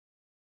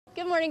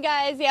Good morning,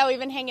 guys. Yeah, we've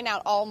been hanging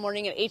out all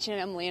morning at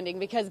H&M Landing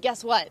because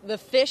guess what? The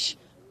fish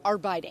are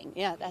biting.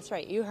 Yeah, that's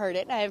right. You heard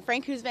it. I have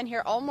Frank, who's been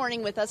here all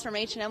morning with us from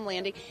H&M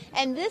Landing,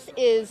 and this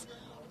is,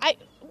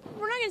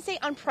 we're not going to say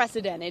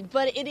unprecedented,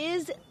 but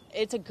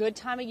it's a good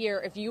time of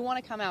year. If you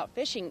want to come out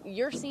fishing,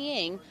 you're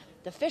seeing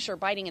the fish are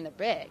biting in the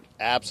big.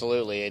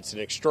 Absolutely. It's an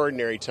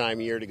extraordinary time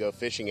of year to go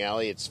fishing,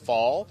 Allie. It's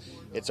fall.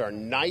 It's our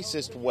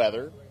nicest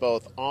weather,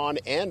 both on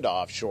and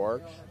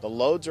offshore. The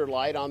loads are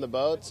light on the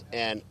boats,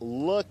 and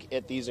look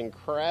at these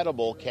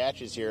incredible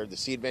catches here. The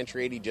Sea Adventure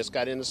 80 just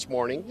got in this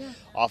morning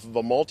off of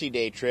a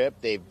multi-day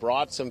trip. They've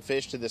brought some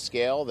fish to the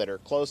scale that are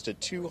close to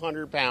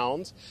 200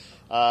 pounds.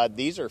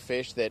 These are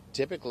fish that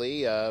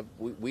typically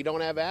we don't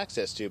have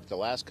access to. But the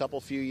last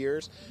few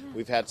years,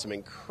 we've had some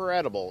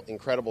incredible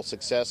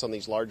success on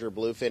these larger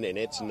bluefin, and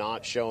it's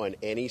not showing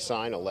any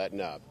sign of letting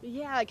up.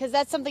 Yeah, because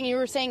that's something you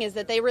were saying is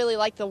that they really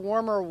like the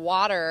warmer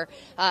water,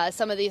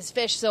 some of these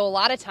fish. So a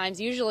lot of times,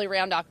 usually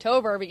around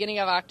October, beginning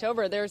of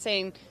October, they're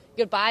saying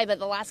goodbye, but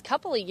the last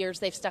couple of years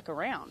they've stuck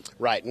around.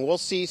 Right, and we'll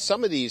see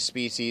some of these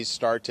species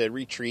start to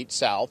retreat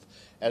south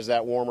as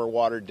that warmer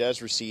water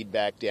does recede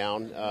back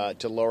down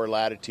to lower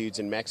latitudes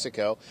in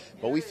Mexico.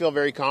 But we feel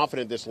very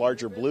confident this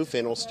larger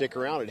bluefin will stick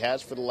around. It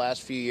has for the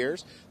last few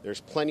years.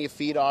 There's plenty of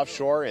feed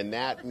offshore, and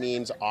that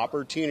means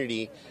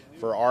opportunity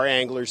for our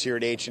anglers here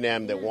at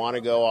H&M that want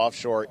to go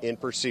offshore in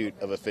pursuit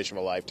of a fish of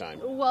a lifetime.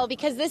 Well,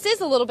 because this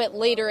is a little bit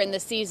later in the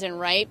season,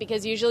 right?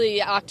 Because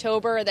usually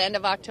October, the end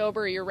of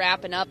October, you're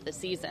wrapping up the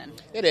season.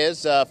 It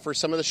is. For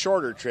some of the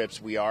shorter trips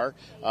we are.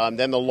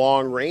 Then the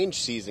long-range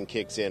season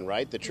kicks in,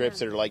 right? The trips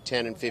that are like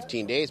 10 and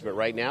 15 days. But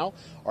right now,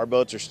 our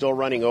boats are still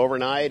running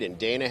overnight and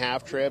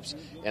day-and-a-half trips,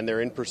 and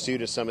they're in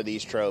pursuit of some of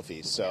these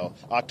trophies. So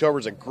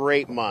October's a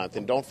great month.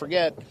 And don't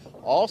forget,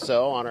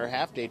 also, on our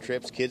half-day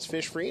trips, kids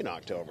fish free in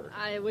October.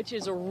 Which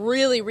is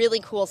really,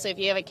 really cool. So if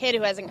you have a kid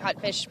who hasn't caught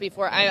fish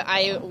before,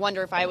 I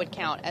wonder if I would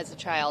count as a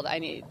child. I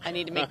need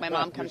to make my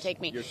mom come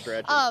take me. You're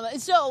stretching.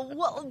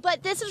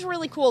 But this is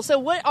really cool. So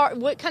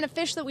what kind of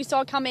fish that we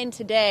saw come in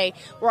today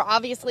were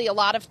obviously a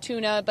lot of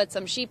tuna, but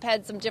some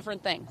sheephead, some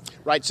different things.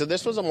 Right, so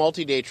this was a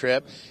multi-day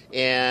trip,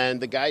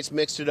 and the guys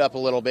mixed it up a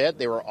little bit.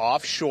 They were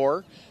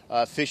offshore.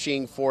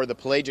 Fishing for the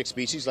pelagic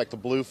species like the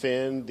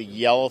bluefin, the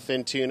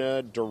yellowfin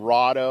tuna,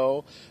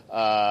 dorado.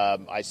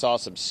 I saw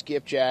some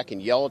skipjack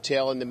and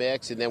yellowtail in the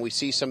mix, and then we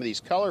see some of these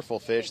colorful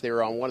fish. They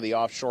were on one of the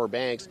offshore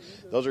banks.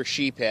 Those are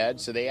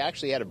sheephead, so they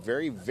actually had a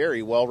very,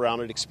 very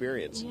well-rounded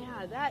experience.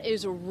 Yeah, that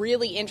is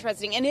really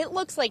interesting, and it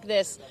looks like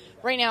this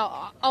right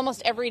now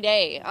almost every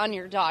day on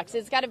your docks.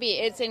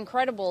 It's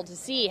incredible to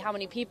see how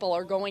many people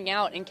are going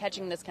out and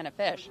catching this kind of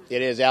fish.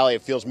 It is, Allie.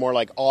 It feels more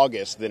like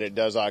August than it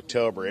does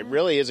October. It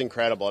really is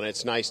incredible, and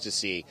it's nice to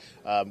see.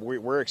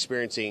 We're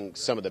experiencing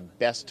some of the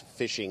best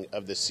fishing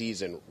of the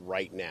season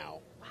right now.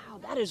 Wow,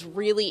 that is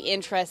really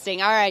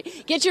interesting. All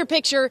right, get your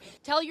picture,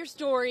 tell your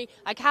story.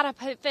 I caught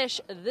a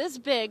fish this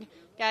big.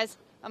 Guys,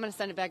 I'm going to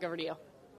send it back over to you.